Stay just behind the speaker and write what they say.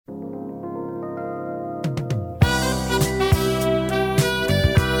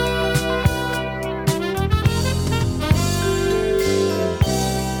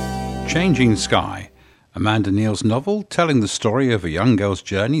Changing Sky, Amanda Neal's novel telling the story of a young girl's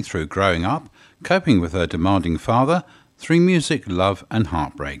journey through growing up, coping with her demanding father, through music, love and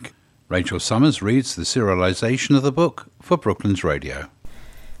heartbreak. Rachel Summers reads the serialisation of the book for Brooklands Radio.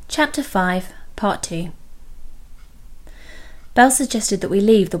 Chapter 5, Part 2. Belle suggested that we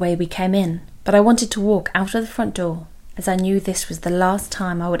leave the way we came in, but I wanted to walk out of the front door, as I knew this was the last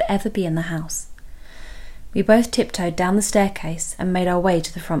time I would ever be in the house. We both tiptoed down the staircase and made our way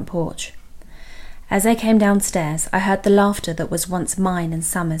to the front porch. As I came downstairs, I heard the laughter that was once mine and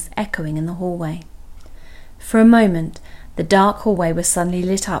Summer's echoing in the hallway. For a moment, the dark hallway was suddenly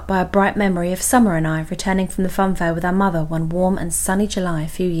lit up by a bright memory of Summer and I returning from the funfair with our mother one warm and sunny July a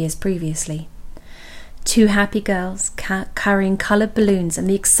few years previously. Two happy girls, carrying coloured balloons and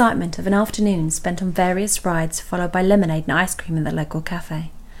the excitement of an afternoon spent on various rides followed by lemonade and ice cream in the local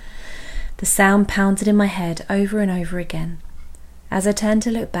cafe. The sound pounded in my head over and over again. As I turned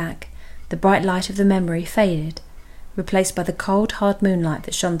to look back, the bright light of the memory faded, replaced by the cold, hard moonlight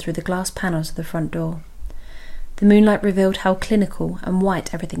that shone through the glass panels of the front door. The moonlight revealed how clinical and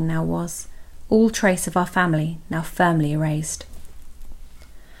white everything now was, all trace of our family now firmly erased.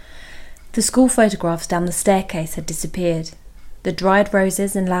 The school photographs down the staircase had disappeared. The dried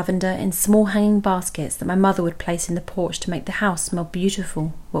roses and lavender in small hanging baskets that my mother would place in the porch to make the house smell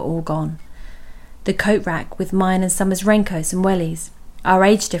beautiful were all gone. The coat rack with mine and Summer's raincoats and wellies, our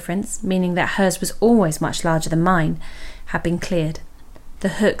age difference, meaning that hers was always much larger than mine, had been cleared. The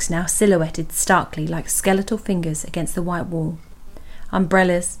hooks now silhouetted starkly like skeletal fingers against the white wall.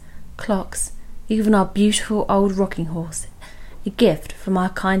 Umbrellas, clocks, even our beautiful old rocking horse, a gift from our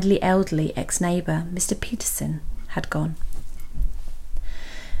kindly elderly ex-neighbour, Mr. Peterson, had gone.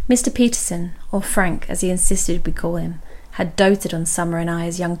 Mr. Peterson, or Frank as he insisted we call him, had doted on Summer and I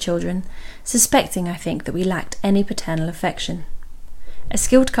as young children, suspecting, I think, that we lacked any paternal affection. A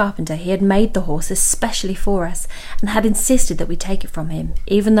skilled carpenter, he had made the horse especially for us, and had insisted that we take it from him,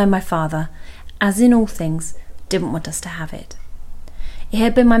 even though my father, as in all things, didn't want us to have it. It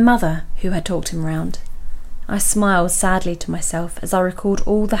had been my mother who had talked him round. I smiled sadly to myself as I recalled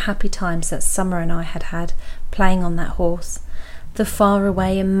all the happy times that Summer and I had had playing on that horse, the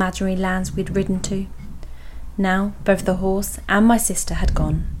far-away imaginary lands we'd ridden to. Now both the horse and my sister had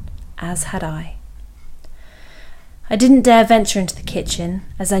gone, as had I. I didn't dare venture into the kitchen,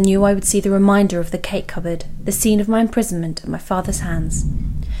 as I knew I would see the reminder of the cake cupboard, the scene of my imprisonment at my father's hands.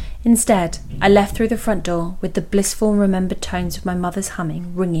 Instead, I left through the front door with the blissful remembered tones of my mother's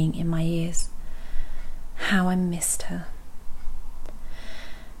humming ringing in my ears. How I missed her.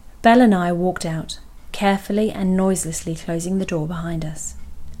 Belle and I walked out, carefully and noiselessly closing the door behind us.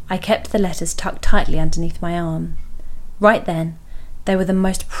 I kept the letters tucked tightly underneath my arm. Right then, they were the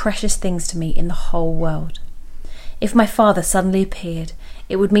most precious things to me in the whole world. If my father suddenly appeared,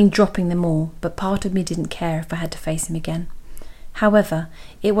 it would mean dropping them all, but part of me didn't care if I had to face him again. However,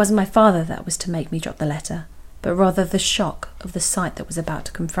 it wasn't my father that was to make me drop the letter, but rather the shock of the sight that was about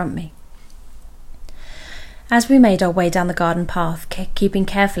to confront me. As we made our way down the garden path, keeping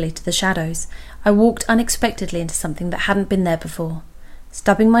carefully to the shadows, I walked unexpectedly into something that hadn't been there before,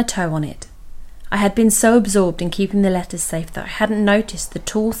 stubbing my toe on it. I had been so absorbed in keeping the letters safe that I hadn't noticed the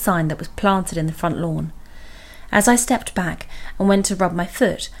tall sign that was planted in the front lawn. As I stepped back and went to rub my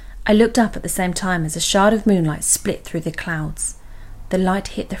foot, I looked up at the same time as a shard of moonlight split through the clouds. The light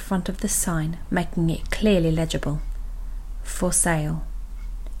hit the front of the sign, making it clearly legible. For sale.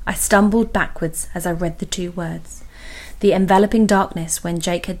 I stumbled backwards as I read the two words. The enveloping darkness when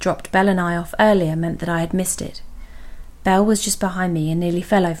Jake had dropped Belle and I off earlier meant that I had missed it. Belle was just behind me and nearly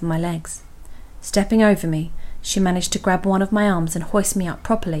fell over my legs. Stepping over me, she managed to grab one of my arms and hoist me up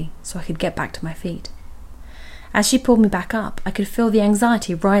properly so I could get back to my feet. As she pulled me back up, I could feel the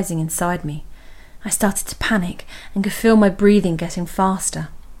anxiety rising inside me. I started to panic and could feel my breathing getting faster.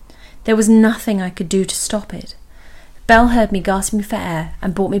 There was nothing I could do to stop it. Belle heard me gasping for air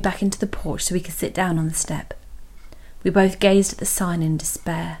and brought me back into the porch so we could sit down on the step. We both gazed at the sign in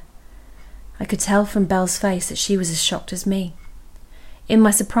despair. I could tell from Belle's face that she was as shocked as me. In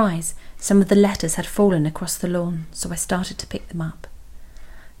my surprise, some of the letters had fallen across the lawn, so I started to pick them up.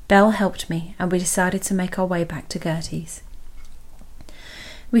 Belle helped me, and we decided to make our way back to Gertie's.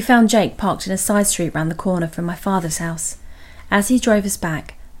 We found Jake parked in a side street round the corner from my father's house. As he drove us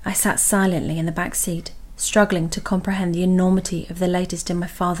back, I sat silently in the back seat, struggling to comprehend the enormity of the latest in my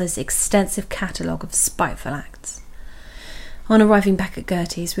father's extensive catalogue of spiteful acts. On arriving back at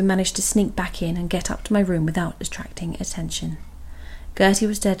Gertie's, we managed to sneak back in and get up to my room without attracting attention. Gertie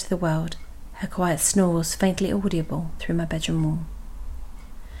was dead to the world, her quiet snores faintly audible through my bedroom wall.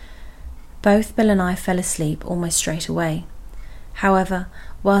 Both Belle and I fell asleep almost straight away. However,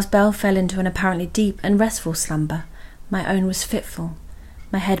 whilst Belle fell into an apparently deep and restful slumber, my own was fitful,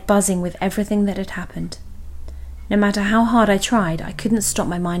 my head buzzing with everything that had happened. No matter how hard I tried, I couldn't stop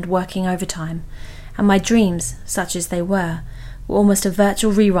my mind working overtime, and my dreams, such as they were almost a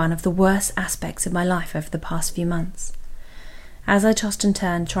virtual rerun of the worst aspects of my life over the past few months. As I tossed and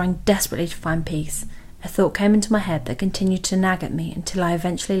turned, trying desperately to find peace, a thought came into my head that continued to nag at me until I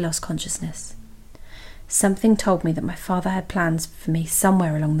eventually lost consciousness. Something told me that my father had plans for me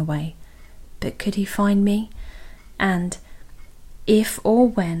somewhere along the way, but could he find me? And, if or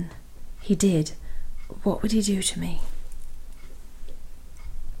when he did, what would he do to me?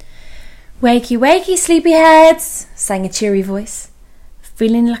 "Wakey, wakey, sleepyheads!" sang a cheery voice.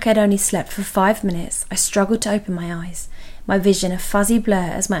 Feeling like I'd only slept for 5 minutes, I struggled to open my eyes, my vision a fuzzy blur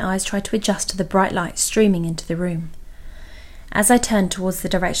as my eyes tried to adjust to the bright light streaming into the room. As I turned towards the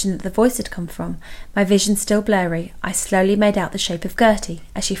direction that the voice had come from, my vision still blurry, I slowly made out the shape of Gertie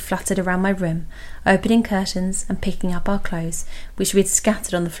as she fluttered around my room, opening curtains and picking up our clothes, which we had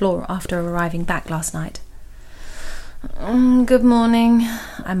scattered on the floor after arriving back last night. "Good morning,"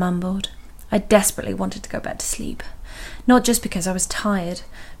 I mumbled. I desperately wanted to go back to sleep, not just because I was tired,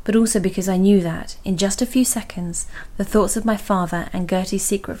 but also because I knew that, in just a few seconds, the thoughts of my father and Gertie's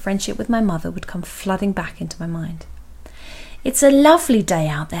secret friendship with my mother would come flooding back into my mind. "It's a lovely day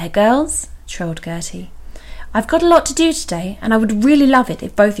out there, girls," trilled Gertie. "I've got a lot to do today, and I would really love it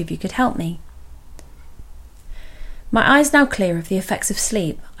if both of you could help me." My eyes now clear of the effects of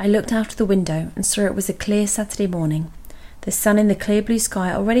sleep, I looked out of the window and saw it was a clear Saturday morning, the sun in the clear blue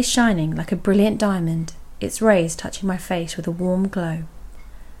sky already shining like a brilliant diamond, its rays touching my face with a warm glow.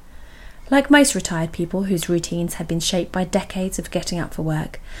 Like most retired people whose routines had been shaped by decades of getting up for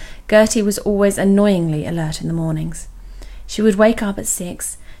work, Gertie was always annoyingly alert in the mornings. She would wake up at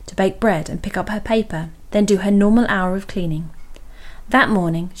 6 to bake bread and pick up her paper, then do her normal hour of cleaning. That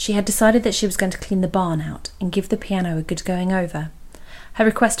morning, she had decided that she was going to clean the barn out and give the piano a good going over. Her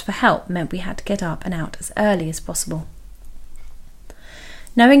request for help meant we had to get up and out as early as possible.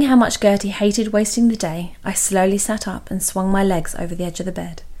 Knowing how much Gertie hated wasting the day, I slowly sat up and swung my legs over the edge of the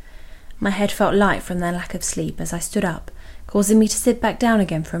bed. My head felt light from their lack of sleep as I stood up, causing me to sit back down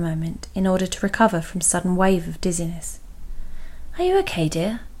again for a moment in order to recover from a sudden wave of dizziness. "Are you okay,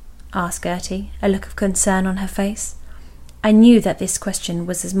 dear?" asked Gertie, a look of concern on her face. I knew that this question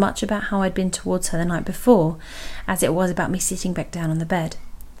was as much about how I'd been towards her the night before as it was about me sitting back down on the bed.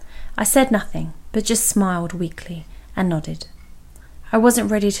 I said nothing, but just smiled weakly and nodded. I wasn't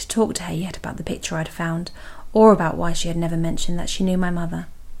ready to talk to her yet about the picture I'd found, or about why she had never mentioned that she knew my mother.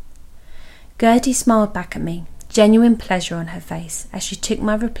 Gertie smiled back at me, genuine pleasure on her face, as she took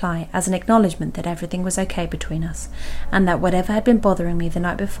my reply as an acknowledgement that everything was okay between us, and that whatever had been bothering me the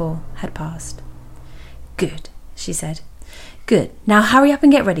night before had passed. "Good," she said. "Good. Now hurry up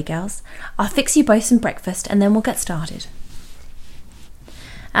and get ready, girls. I'll fix you both some breakfast, and then we'll get started."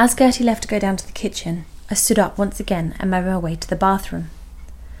 As Gertie left to go down to the kitchen, I stood up once again and made my way to the bathroom.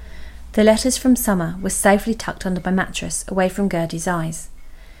 The letters from Summer were safely tucked under my mattress, away from Gertie's eyes.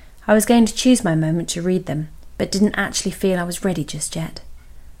 I was going to choose my moment to read them, but didn't actually feel I was ready just yet.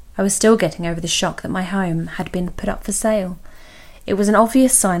 I was still getting over the shock that my home had been put up for sale. It was an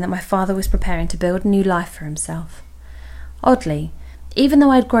obvious sign that my father was preparing to build a new life for himself. Oddly, even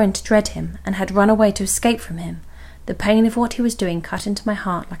though I had grown to dread him and had run away to escape from him, the pain of what he was doing cut into my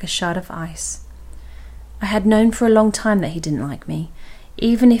heart like a shard of ice. I had known for a long time that he didn't like me,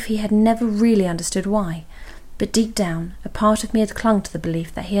 even if he had never really understood why, but deep down, a part of me had clung to the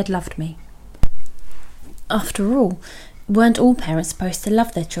belief that he had loved me. After all, weren't all parents supposed to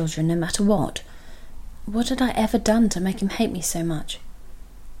love their children no matter what? What had I ever done to make him hate me so much?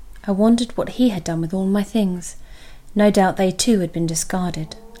 I wondered what he had done with all my things. No doubt they too had been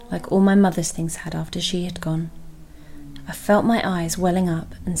discarded, like all my mother's things had after she had gone. I felt my eyes welling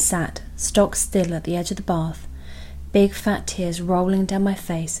up and sat, stock still at the edge of the bath, big fat tears rolling down my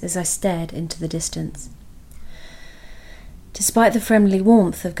face as I stared into the distance. Despite the friendly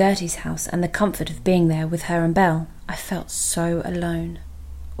warmth of Gertie's house and the comfort of being there with her and Belle, I felt so alone.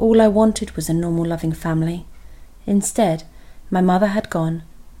 All I wanted was a normal, loving family. Instead, my mother had gone,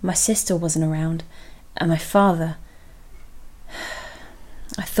 my sister wasn't around, and my father...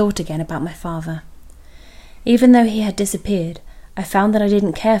 I thought again about my father. Even though he had disappeared, I found that I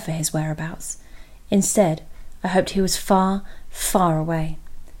didn't care for his whereabouts. Instead, I hoped he was far, far away.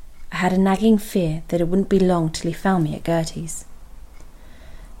 I had a nagging fear that it wouldn't be long till he found me at Gertie's.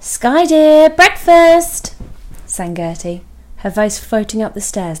 "Sky dear, breakfast!" sang Gertie, her voice floating up the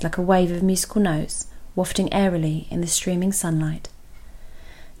stairs like a wave of musical notes, wafting airily in the streaming sunlight.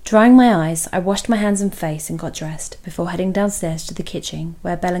 Drying my eyes, I washed my hands and face and got dressed before heading downstairs to the kitchen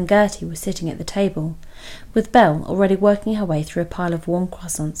where Belle and Gertie were sitting at the table, with Belle already working her way through a pile of warm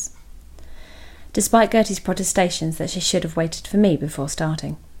croissants, despite Gertie's protestations that she should have waited for me before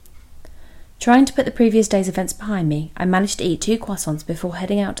starting. Trying to put the previous day's events behind me, I managed to eat 2 croissants before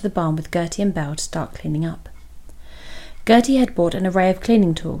heading out to the barn with Gertie and Belle to start cleaning up. Gertie had brought an array of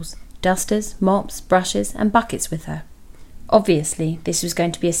cleaning tools, dusters, mops, brushes and buckets with her. Obviously, this was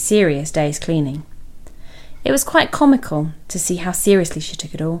going to be a serious day's cleaning. It was quite comical to see how seriously she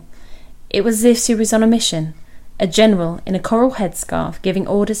took it all. It was as if she was on a mission, a general in a coral headscarf giving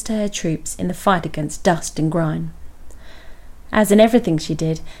orders to her troops in the fight against dust and grime. As in everything she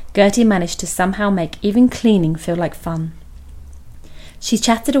did, Gertie managed to somehow make even cleaning feel like fun. She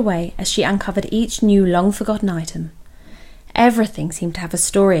chatted away as she uncovered each new long-forgotten item. Everything seemed to have a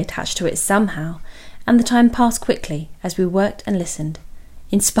story attached to it somehow, and the time passed quickly as we worked and listened.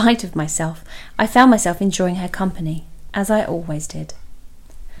 In spite of myself, I found myself enjoying her company, as I always did.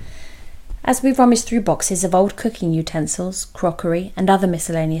 As we rummaged through boxes of old cooking utensils, crockery, and other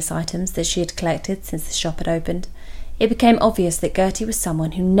miscellaneous items that she had collected since the shop had opened, it became obvious that Gertie was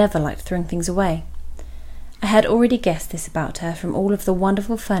someone who never liked throwing things away. I had already guessed this about her from all of the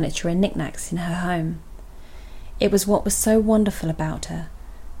wonderful furniture and knickknacks in her home. It was what was so wonderful about her.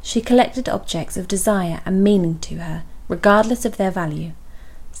 She collected objects of desire and meaning to her, regardless of their value,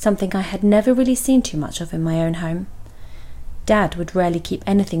 something I had never really seen too much of in my own home. Dad would rarely keep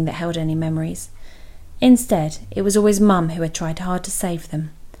anything that held any memories. Instead, it was always Mum who had tried hard to save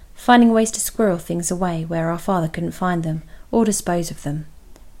them, finding ways to squirrel things away where our father couldn't find them or dispose of them.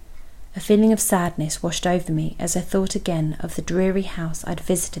 A feeling of sadness washed over me as I thought again of the dreary house I'd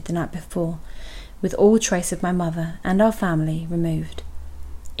visited the night before, with all trace of my mother and our family removed.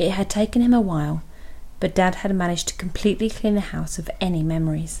 It had taken him a while, but Dad had managed to completely clean the house of any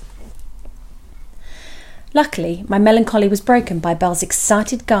memories. Luckily, my melancholy was broken by Belle's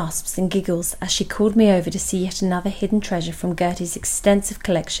excited gasps and giggles as she called me over to see yet another hidden treasure from Gertie's extensive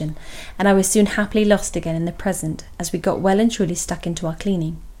collection, and I was soon happily lost again in the present as we got well and truly stuck into our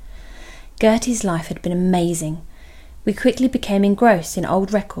cleaning. Gertie's life had been amazing. We quickly became engrossed in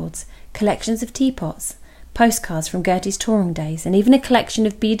old records, collections of teapots, postcards from Gertie's touring days, and even a collection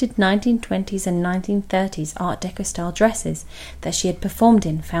of beaded 1920s and 1930s Art Deco style dresses that she had performed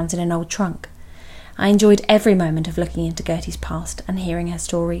in, found in an old trunk. I enjoyed every moment of looking into Gertie's past and hearing her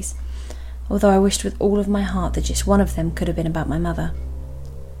stories, although I wished with all of my heart that just one of them could have been about my mother.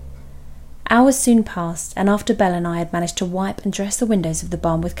 Hours soon passed, and after Belle and I had managed to wipe and dress the windows of the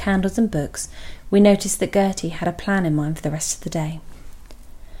barn with candles and books, we noticed that Gertie had a plan in mind for the rest of the day.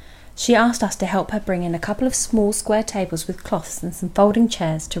 She asked us to help her bring in a couple of small square tables with cloths and some folding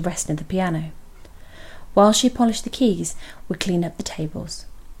chairs to rest near the piano. While she polished the keys, we cleaned up the tables.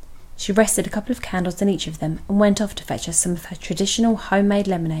 She rested a couple of candles in each of them and went off to fetch us some of her traditional homemade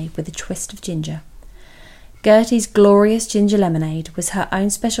lemonade with a twist of ginger. Gertie's glorious ginger lemonade was her own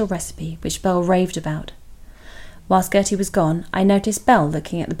special recipe, which Belle raved about. Whilst Gertie was gone, I noticed Belle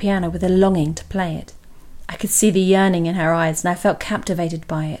looking at the piano with a longing to play it. I could see the yearning in her eyes, and I felt captivated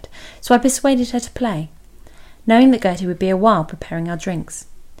by it, so I persuaded her to play, knowing that Gertie would be a while preparing our drinks.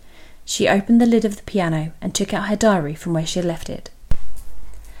 She opened the lid of the piano and took out her diary from where she had left it.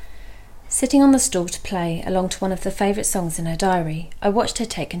 Sitting on the stool to play along to one of the favourite songs in her diary, I watched her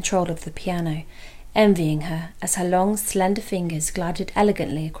take control of the piano, envying her as her long, slender fingers glided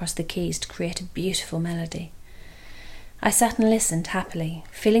elegantly across the keys to create a beautiful melody. I sat and listened happily,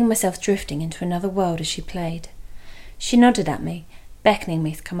 feeling myself drifting into another world as she played. She nodded at me, beckoning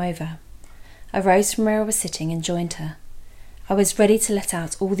me to come over. I rose from where I was sitting and joined her. I was ready to let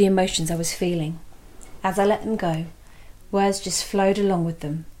out all the emotions I was feeling. As I let them go, words just flowed along with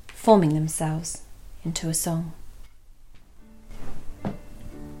them, forming themselves into a song.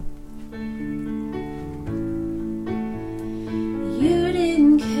 You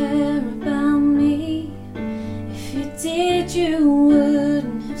didn't care about me. If you did, you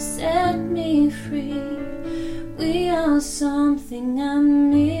wouldn't have set me free. We are something I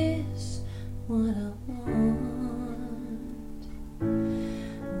miss, what I want.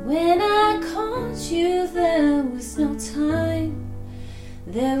 When I called you, there was no time.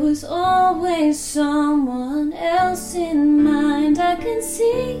 There was always someone else in mind. I can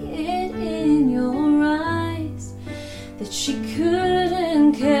see it in your eyes that she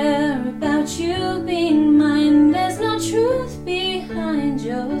couldn't care about you being mine. There's no truth behind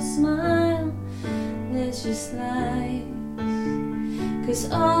your smile, there's just lies.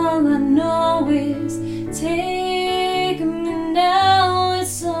 'Cause all I know is take me now,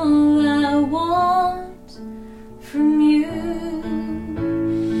 it's all I want from you.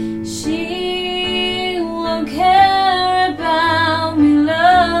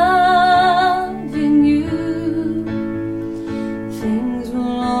 things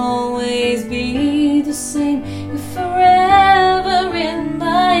will always be the same. You're forever in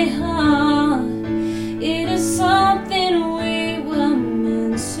my heart. It is something we were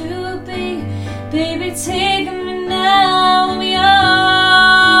meant to be. Baby, take me now beyond.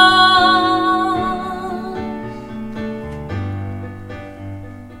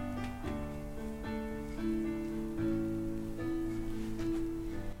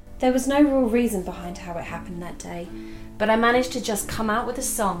 There was no real reason behind how it happened that day, but I managed to just come out with a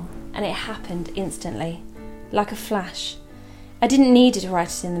song, and it happened instantly, like a flash. I didn't need to write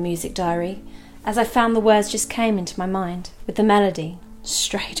it in the music diary, as I found the words just came into my mind, with the melody,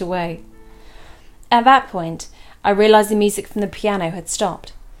 straight away. At that point, I realised the music from the piano had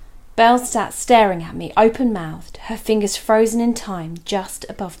stopped. Belle sat staring at me, open-mouthed, her fingers frozen in time just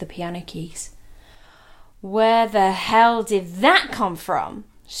above the piano keys. "Where the hell did that come from?"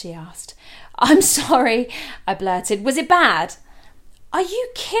 she asked. "I'm sorry," I blurted. "Was it bad?" "Are you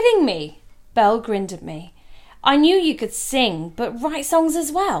kidding me?" Belle grinned at me. "I knew you could sing, but write songs as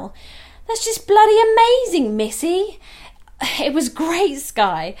well. That's just bloody amazing, Missy." "It was great,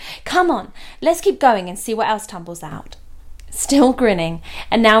 Sky. Come on, let's keep going and see what else tumbles out." Still grinning,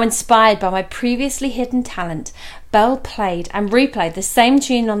 and now inspired by my previously hidden talent, Belle played and replayed the same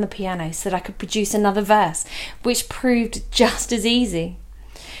tune on the piano so that I could produce another verse, which proved just as easy.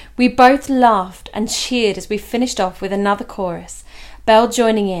 We both laughed and cheered as we finished off with another chorus, Belle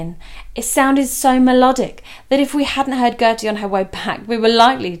joining in. It sounded so melodic that if we hadn't heard Gertie on her way back, we were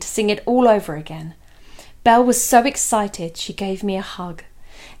likely to sing it all over again. Belle was so excited she gave me a hug.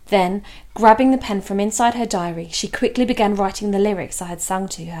 Then, grabbing the pen from inside her diary, she quickly began writing the lyrics I had sung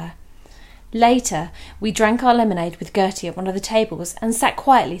to her. Later, we drank our lemonade with Gertie at one of the tables and sat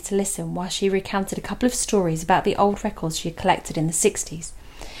quietly to listen while she recounted a couple of stories about the old records she had collected in the 60s.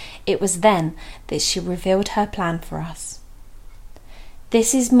 It was then that she revealed her plan for us.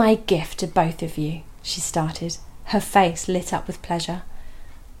 "This is my gift to both of you," she started, her face lit up with pleasure.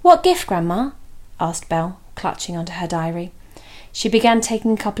 "What gift, Grandma?" asked Belle, clutching onto her diary. She began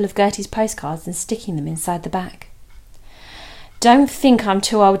taking a couple of Gertie's postcards and sticking them inside the back. "Don't think I'm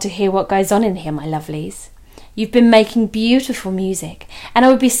too old to hear what goes on in here, my lovelies. You've been making beautiful music, and I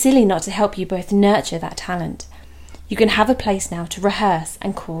would be silly not to help you both nurture that talent. You can have a place now to rehearse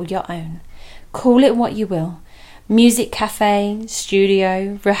and call your own. Call it what you will. Music cafe,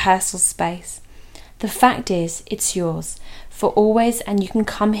 studio, rehearsal space. The fact is, it's yours for always, and you can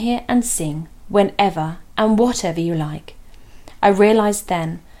come here and sing whenever and whatever you like." I realised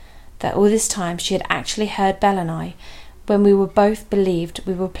then that all this time she had actually heard Belle and I when we were both believed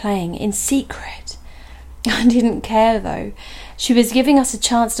we were playing in secret. I didn't care though. She was giving us a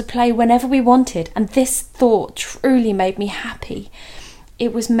chance to play whenever we wanted, and this thought truly made me happy.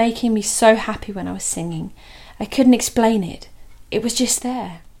 It was making me so happy when I was singing. I couldn't explain it. It was just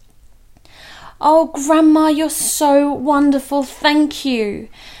there. "Oh, Grandma, you're so wonderful. Thank you.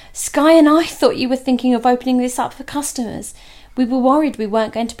 Sky and I thought you were thinking of opening this up for customers. We were worried we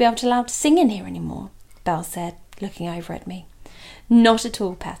weren't going to be allowed to sing in here anymore," Belle said, looking over at me. "Not at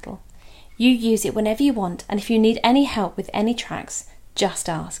all, Petal. You use it whenever you want, and if you need any help with any tracks, just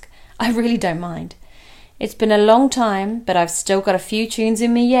ask. I really don't mind. It's been a long time, but I've still got a few tunes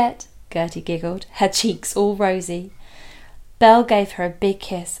in me yet," Gertie giggled, her cheeks all rosy. Belle gave her a big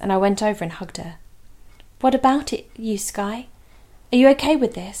kiss, and I went over and hugged her. "What about it, you, Sky? Are you okay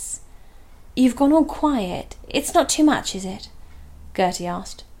with this? You've gone all quiet. It's not too much, is it?" Gertie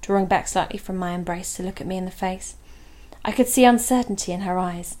asked, drawing back slightly from my embrace to look at me in the face. I could see uncertainty in her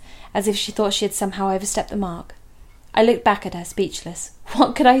eyes, as if she thought she had somehow overstepped the mark. I looked back at her, speechless.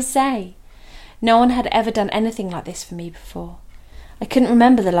 What could I say? No one had ever done anything like this for me before. I couldn't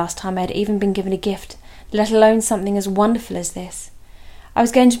remember the last time I had even been given a gift, let alone something as wonderful as this. I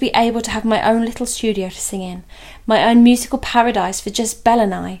was going to be able to have my own little studio to sing in, my own musical paradise for just Belle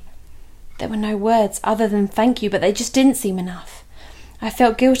and I. There were no words other than thank you, but they just didn't seem enough. I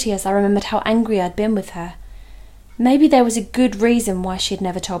felt guilty as I remembered how angry I'd been with her. Maybe there was a good reason why she had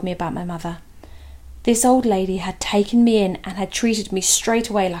never told me about my mother. This old lady had taken me in and had treated me straight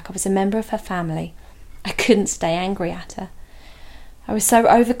away like I was a member of her family. I couldn't stay angry at her. I was so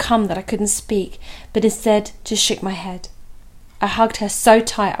overcome that I couldn't speak, but instead just shook my head. I hugged her so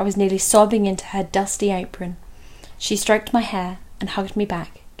tight I was nearly sobbing into her dusty apron. She stroked my hair and hugged me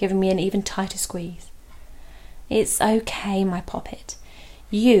back, giving me an even tighter squeeze. "It's okay, my poppet.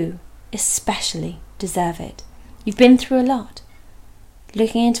 You, especially, deserve it. You've been through a lot."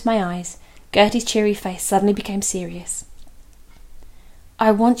 Looking into my eyes, Gertie's cheery face suddenly became serious.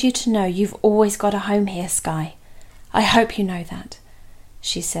 "I want you to know you've always got a home here, Sky. I hope you know that,"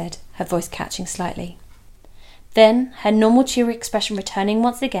 she said, her voice catching slightly. Then, her normal cheery expression returning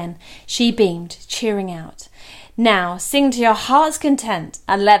once again, she beamed, cheering out, "Now, sing to your heart's content,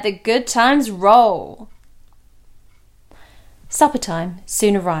 and let the good times roll." Supper time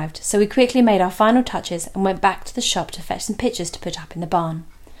soon arrived, so we quickly made our final touches and went back to the shop to fetch some pictures to put up in the barn.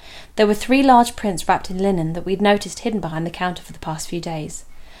 There were 3 large prints wrapped in linen that we'd noticed hidden behind the counter for the past few days.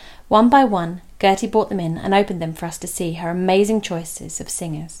 One by one, Gertie brought them in and opened them for us to see her amazing choices of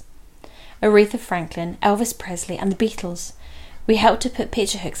singers. Aretha Franklin, Elvis Presley and the Beatles. We helped to put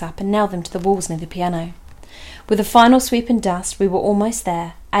picture hooks up and nail them to the walls near the piano. With a final sweep and dust, we were almost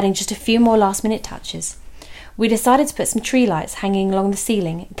there, adding just a few more last-minute touches. We decided to put some tree lights hanging along the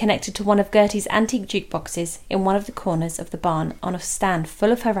ceiling connected to one of Gertie's antique jukeboxes in one of the corners of the barn on a stand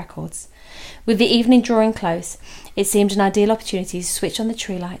full of her records. With the evening drawing close, it seemed an ideal opportunity to switch on the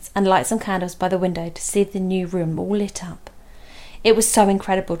tree lights and light some candles by the window to see the new room all lit up. It was so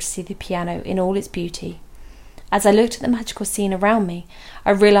incredible to see the piano in all its beauty. As I looked at the magical scene around me,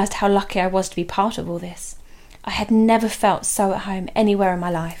 I realised how lucky I was to be part of all this. I had never felt so at home anywhere in my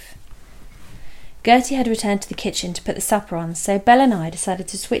life. Gertie had returned to the kitchen to put the supper on, so Belle and I decided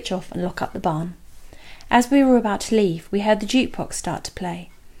to switch off and lock up the barn. As we were about to leave, we heard the jukebox start to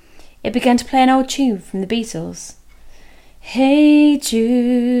play. It began to play an old tune from the Beatles. "Hey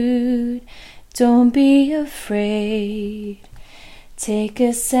Jude, don't be afraid. Take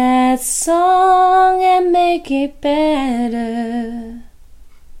a sad song and make it better."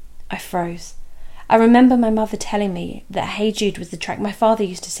 I froze. I remember my mother telling me that Hey Jude was the track my father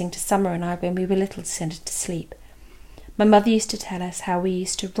used to sing to Summer and I when we were little to send us to sleep. My mother used to tell us how we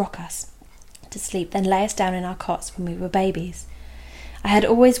used to rock us to sleep, then lay us down in our cots when we were babies. I had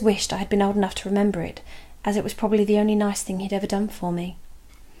always wished I had been old enough to remember it, as it was probably the only nice thing he'd ever done for me.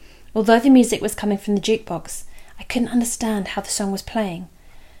 Although the music was coming from the jukebox, I couldn't understand how the song was playing.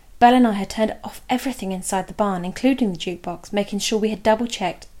 Belle and I had turned off everything inside the barn, including the jukebox, making sure we had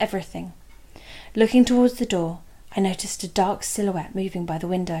double-checked everything. Looking towards the door, I noticed a dark silhouette moving by the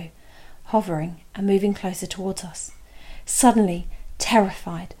window, hovering and moving closer towards us. Suddenly,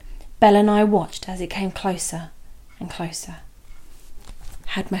 terrified, Belle and I watched as it came closer and closer.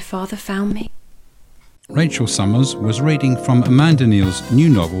 Had my father found me? Rachel Summers was reading from Amanda Neal's new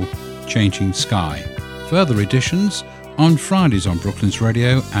novel, Changing Sky. Further editions on Fridays on Brooklands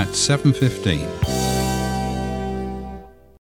Radio at 7:15.